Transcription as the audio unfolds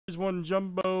One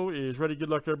Jumbo is ready. Good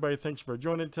luck, everybody. Thanks for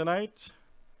joining tonight.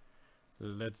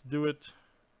 Let's do it.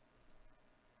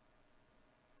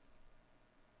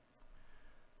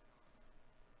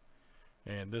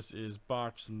 And this is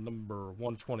box number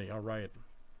 120. All right.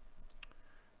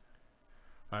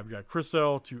 I've got Chris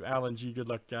L to Alan G. Good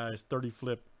luck, guys. 30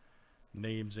 flip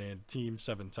names and teams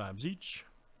 7 times each.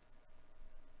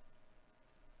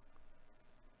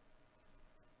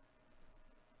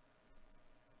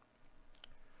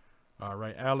 All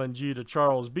right, Alan G to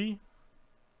Charles B.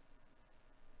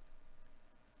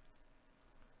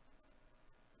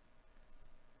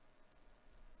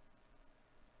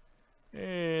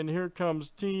 And here comes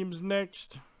teams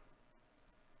next.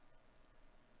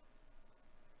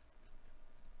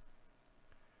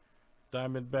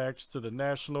 Diamondbacks to the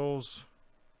Nationals.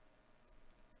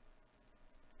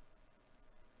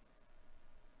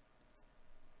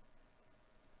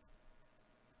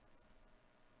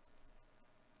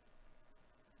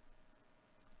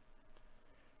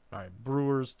 All right,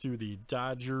 Brewers to the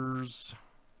Dodgers.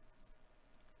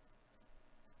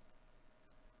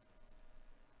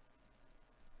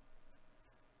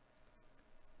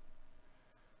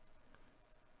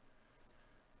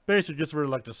 Basically gets rid of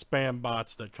like the spam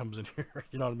bots that comes in here.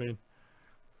 You know what I mean?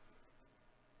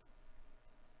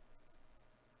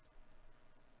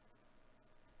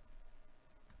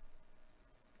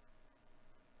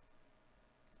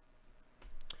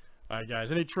 All right,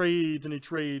 guys. Any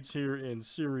trades here in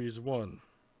Series 1?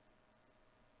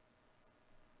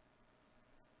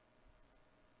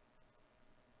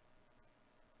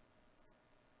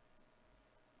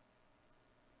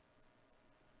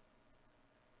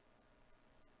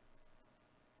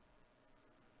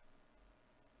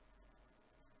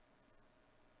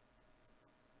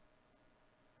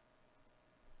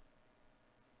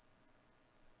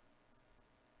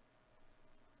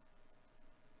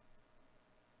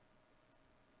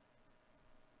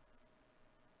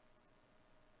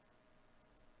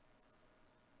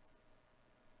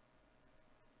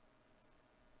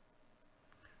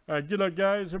 All right, good luck,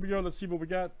 guys. Here we go. Let's see what we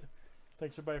got.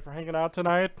 Thanks, everybody, for hanging out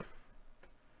tonight.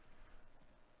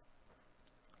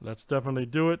 Let's definitely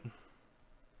do it.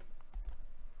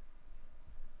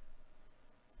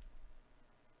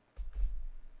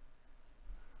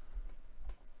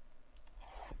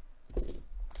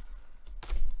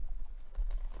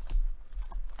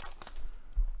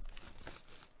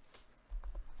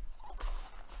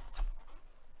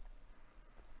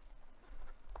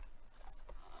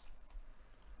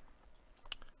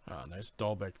 Ah, nice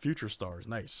Dahlbeck Future Stars.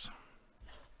 Nice.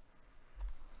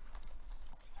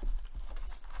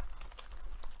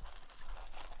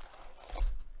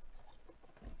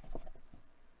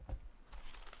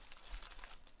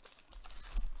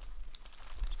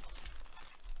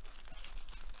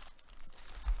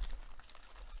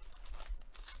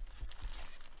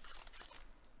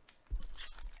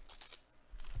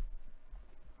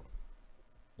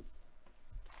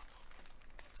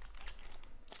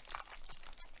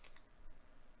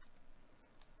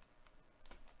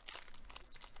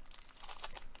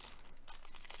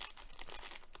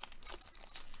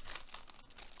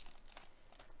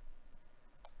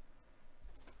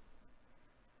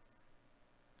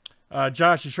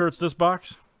 Josh, you sure it's this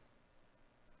box?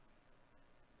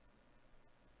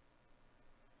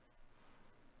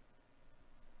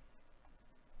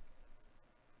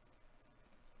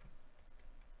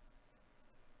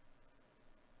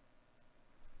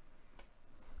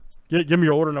 Give me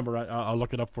your order number. I'll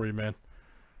look it up for you, man.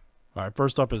 All right,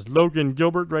 first up is Logan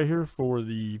Gilbert right here for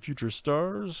the Future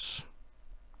Stars.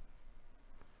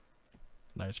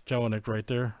 Nice Kelenic right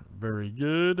there. Very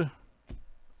good.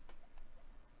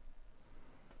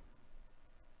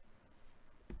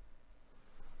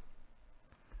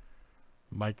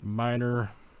 Mike Minor.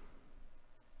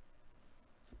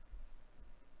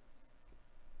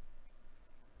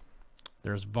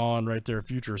 There's Vaughn right there,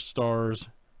 Future Stars.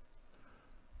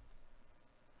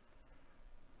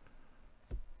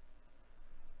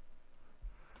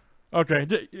 Okay,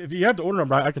 if you have the order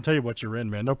number, I can tell you what you're in,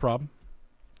 man. No problem.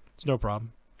 It's no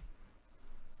problem.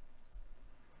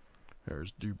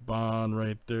 There's Dubon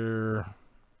right there.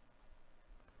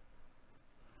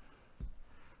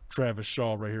 Travis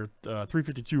Shaw right here.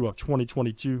 352 of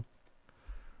 2022.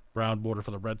 Brown border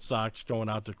for the Red Sox going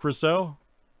out to Chris L.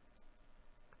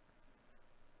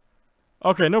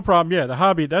 Okay, no problem. Yeah, the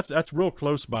hobby, that's real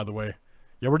close, by the way.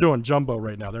 Yeah, we're doing jumbo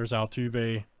right now. There's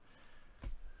Altuve.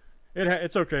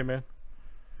 It's okay, man.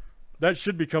 That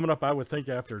should be coming up, I would think,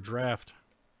 after draft.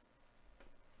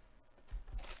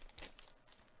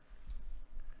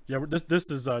 Yeah, this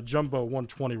is Jumbo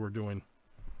 120 we're doing.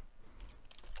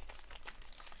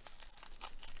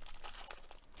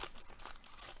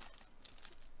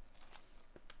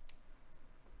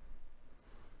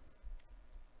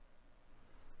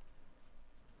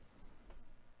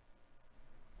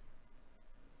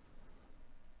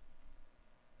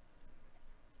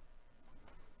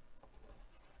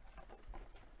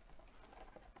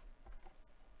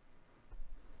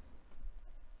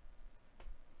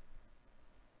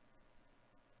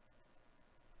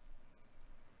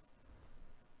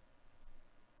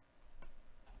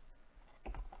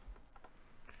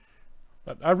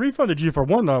 I refunded you for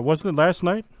one, wasn't it last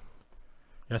night?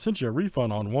 Yeah, I sent you a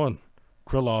refund on one.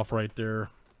 Krylov right there.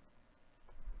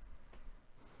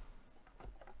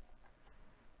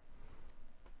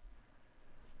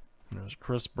 There's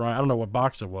Chris Bryant. I don't know what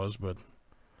box it was, but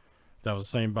that was the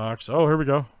same box. Oh, here we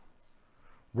go.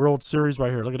 World Series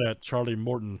right here. Look at that. Charlie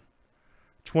Morton.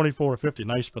 24/50.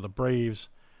 Nice for the Braves.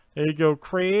 There you go,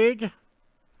 Craig.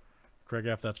 Craig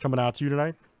F. That's coming out to you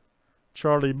tonight.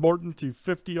 Charlie Morton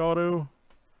 250 auto.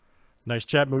 Nice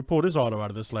Chapman. We pulled his auto out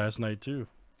of this last night, too.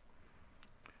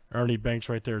 Ernie Banks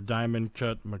right there. Diamond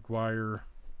cut. McGuire.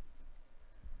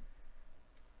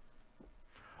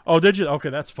 Oh, did you? Okay,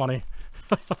 that's funny.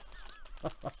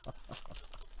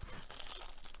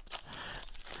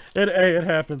 It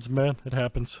happens, man. It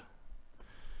happens.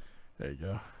 There you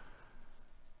go.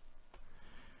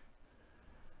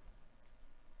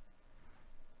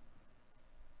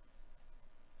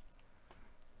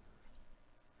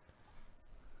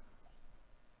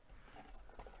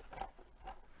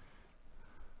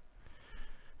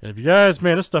 And if you guys,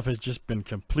 man, this stuff has just been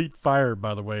complete fire,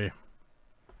 by the way.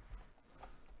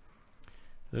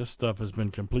 This stuff has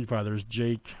been complete fire. There's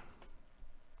Jake.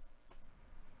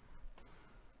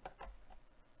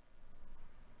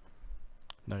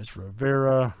 Nice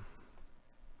Rivera.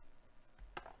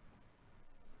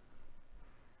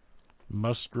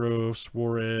 Musgrove,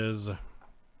 Suarez.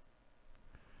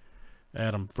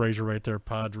 Adam Frazier right there,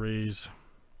 Padres.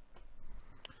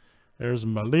 There's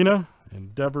Molina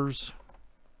and Devers.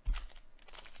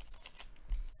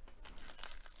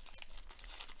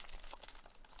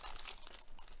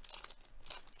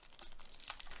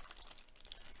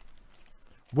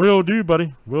 Will do,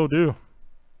 buddy. Will do.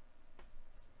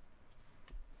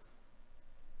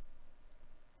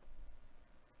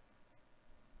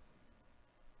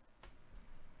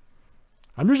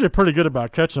 I'm usually pretty good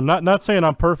about catching them. Not saying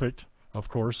I'm perfect, of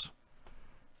course.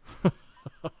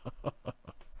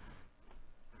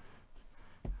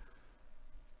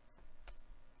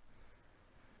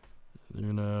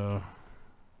 You know,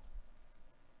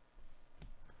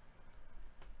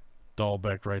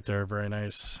 Dahlbeck right there, very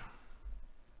nice.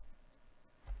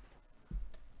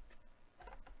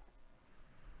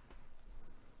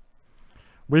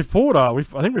 We've pulled I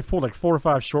think we've pulled like 4 or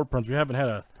 5 short prints. We haven't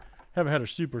had a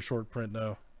super short print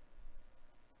though.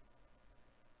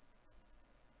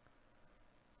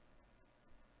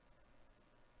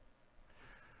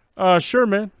 Sure,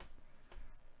 man.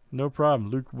 No problem.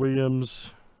 Luke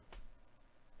Williams.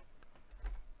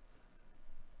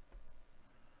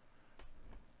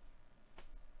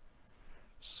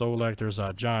 Solak, there's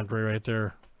John Gray right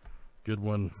there. Good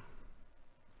one.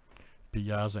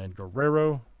 Piazza and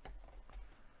Guerrero.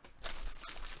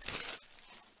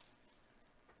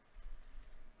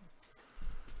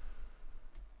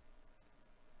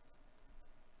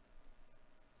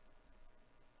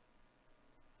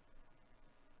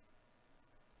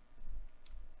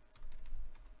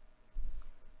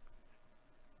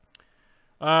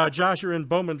 Josh, you're in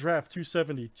Bowman Draft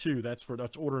 272. That's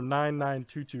order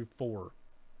 99224.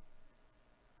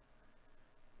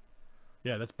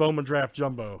 Yeah, that's Bowman Draft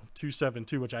Jumbo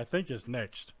 272, which I think is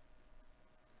next.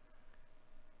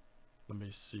 Let me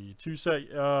see.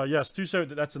 Yes,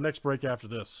 270. That's the next break after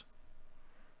this.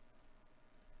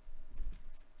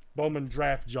 Bowman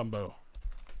Draft Jumbo.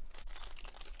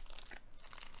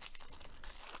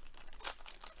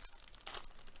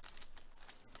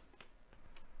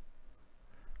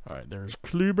 All right, there's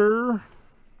Kluber.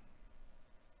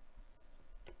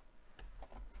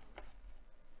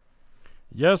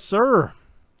 Yes, sir.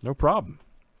 No problem.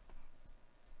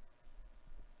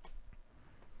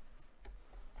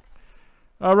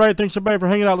 All right, thanks everybody for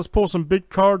hanging out. Let's pull some big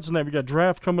cards tonight. We got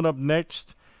draft coming up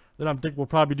next. Then I think we'll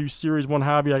probably do Series 1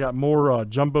 hobby. I got more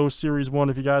Jumbo Series 1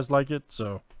 if you guys like it.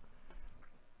 So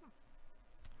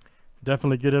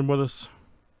definitely get in with us.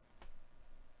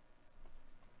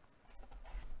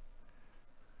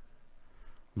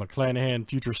 McClanahan,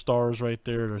 Future Stars right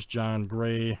there. There's John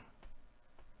Gray.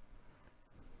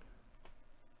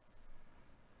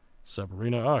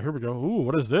 Severino. Oh, here we go. Ooh,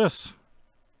 what is this?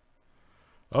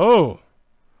 Oh,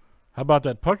 how about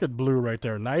that Puckett blue right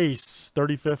there? Nice.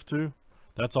 35th too.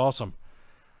 That's awesome.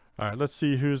 All right, let's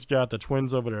see who's got the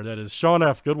Twins over there. That is Sean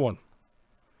F. Good one.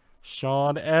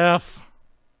 Sean F.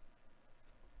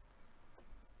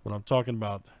 What I'm talking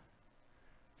about.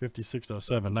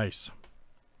 5607. Nice.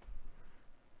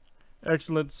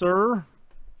 Excellent, sir.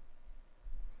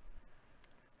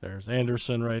 There's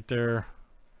Anderson right there.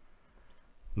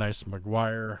 Nice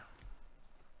McGuire.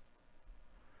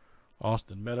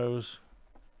 Austin Meadows.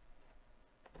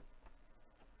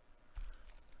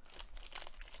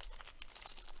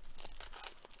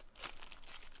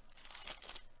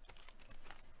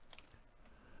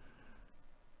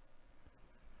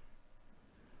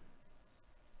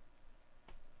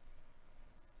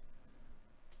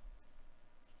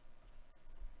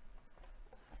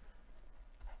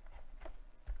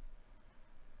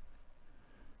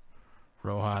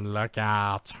 Rohan, look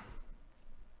out.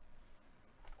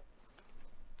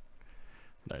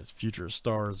 Nice Future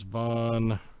Stars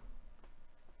Vaughn.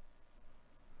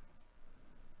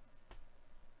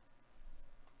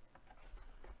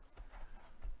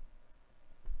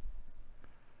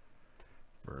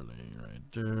 Burley right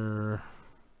there.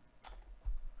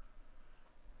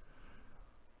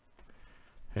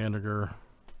 Hanniger.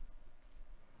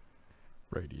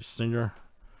 Brady Singer.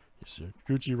 You see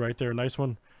a Gucci right there. Nice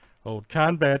one. Old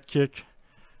Combat Kick.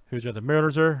 Who's got the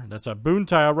Mariners there? That's a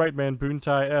Boontie. All right, man.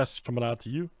 Boontie S coming out to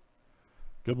you.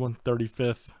 Good one.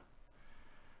 35th.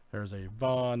 There's a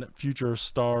Vaughn Future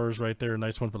Stars right there.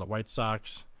 Nice one for the White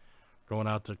Sox. Going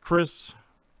out to Chris.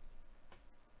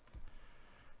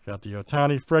 Got the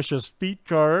Ohtani Freshest Feet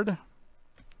card.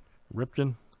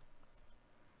 Ripken.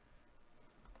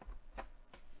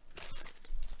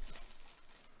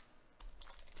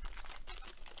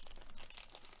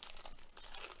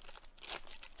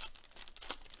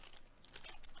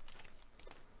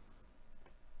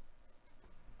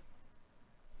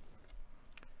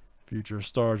 Future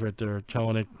Stars right there.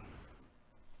 Kelenic.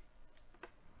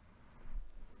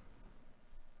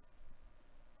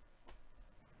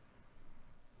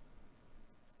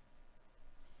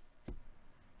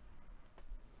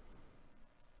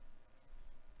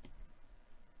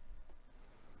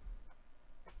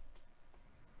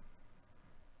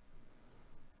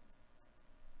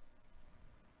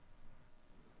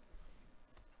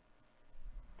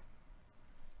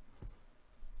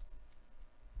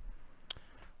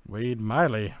 Wade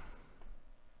Miley.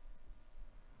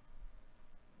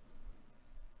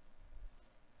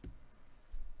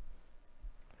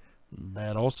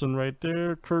 Matt Olson right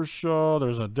there. Kershaw.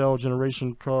 There's a Dell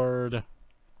Generation card.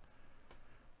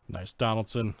 Nice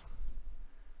Donaldson.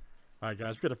 All right,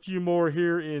 guys. We got a few more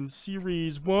here in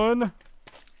Series 1.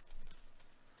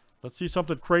 Let's see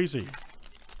something crazy.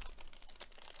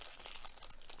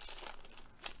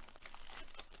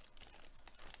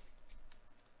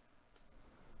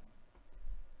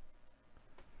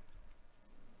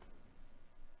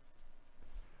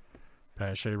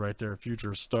 Pache right there,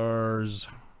 Future Stars.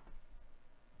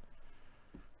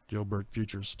 Gilbert,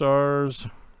 Future Stars.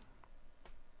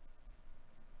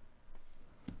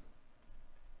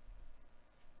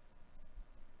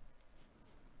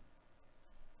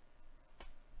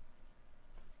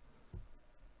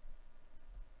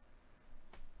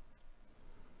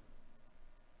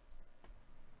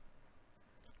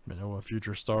 Manoa,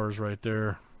 Future Stars right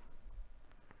there.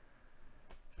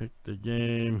 Pick the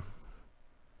game.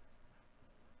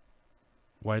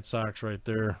 White Sox right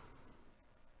there.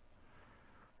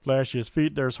 Flashiest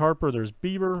feet. There's Harper. There's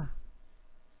Bieber.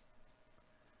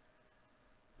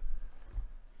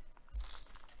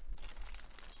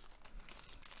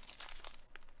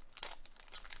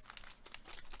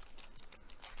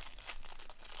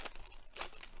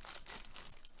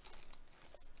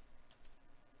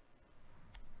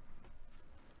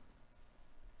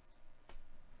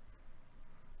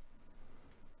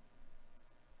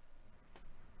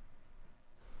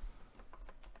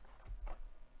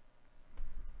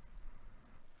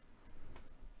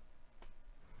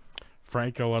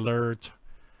 Franco alert.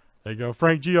 There you go.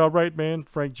 Frank G, all right, man.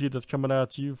 Frank G, that's coming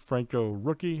out to you. Franco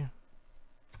rookie.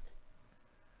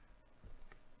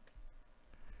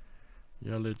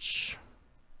 Yelich.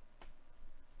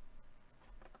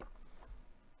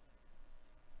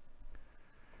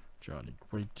 Johnny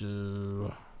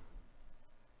Cueto.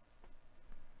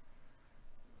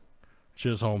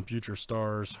 Chisholm, Future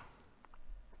Stars.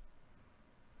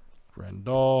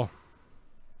 Grandal.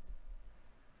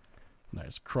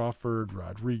 Nice Crawford,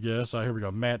 Rodriguez. Here we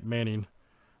go. Matt Manning,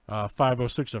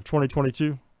 506 of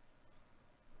 2022.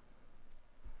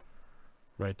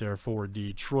 Right there for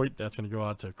Detroit. That's going to go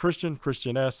out to Christian.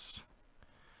 Christian S.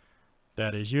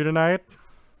 That is you tonight.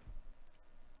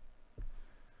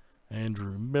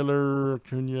 Andrew Miller,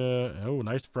 Acuna. Oh,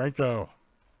 nice Franco.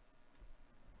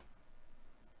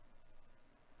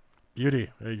 Beauty.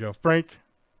 There you go, Frank.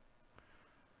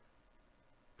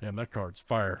 Damn, that card's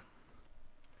fire.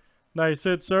 Nice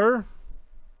hit, sir.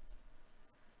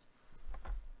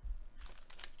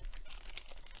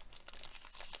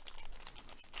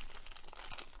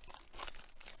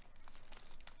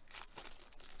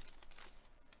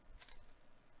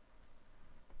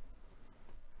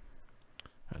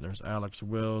 And there's Alex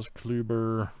Wills,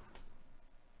 Kluber,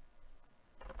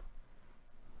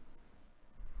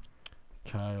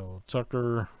 Kyle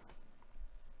Tucker.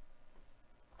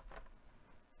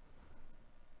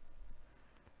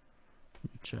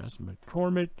 Chas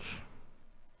McCormick.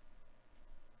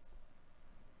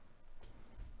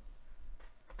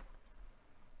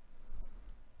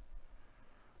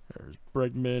 There's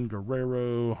Bregman,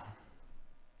 Guerrero.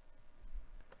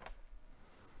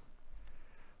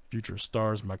 Future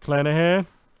Stars, McClanahan.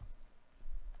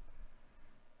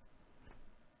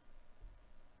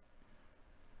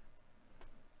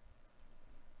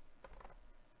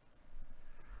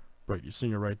 Brady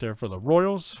Singer right there for the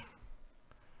Royals.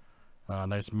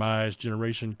 Nice Mize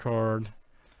Generation card.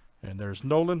 And there's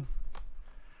Nolan.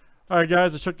 All right,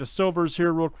 guys, I took the silvers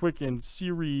here real quick in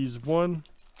Series 1.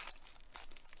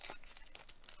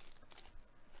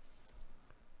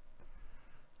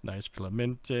 Nice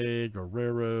Clemente,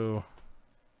 Guerrero,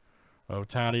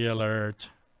 Ohtani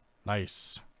alert.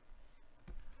 Nice.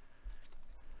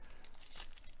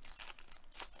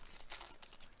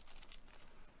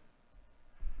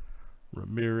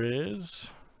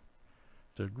 Ramirez,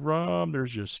 DeGrom,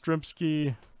 there's your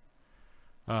Yastrzemski.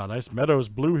 Nice Meadows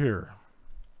blue here.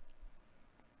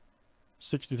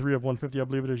 63 of 150, I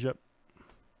believe it is, yep.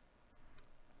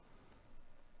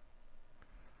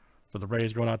 For the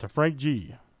Rays going out to Frank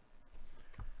G.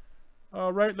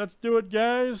 All right, let's do it,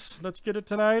 guys. Let's get it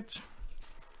tonight.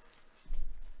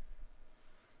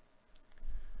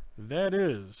 That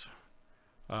is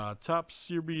Top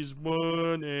Series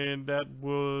 1, and that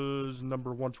was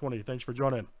number 120. Thanks for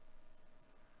joining.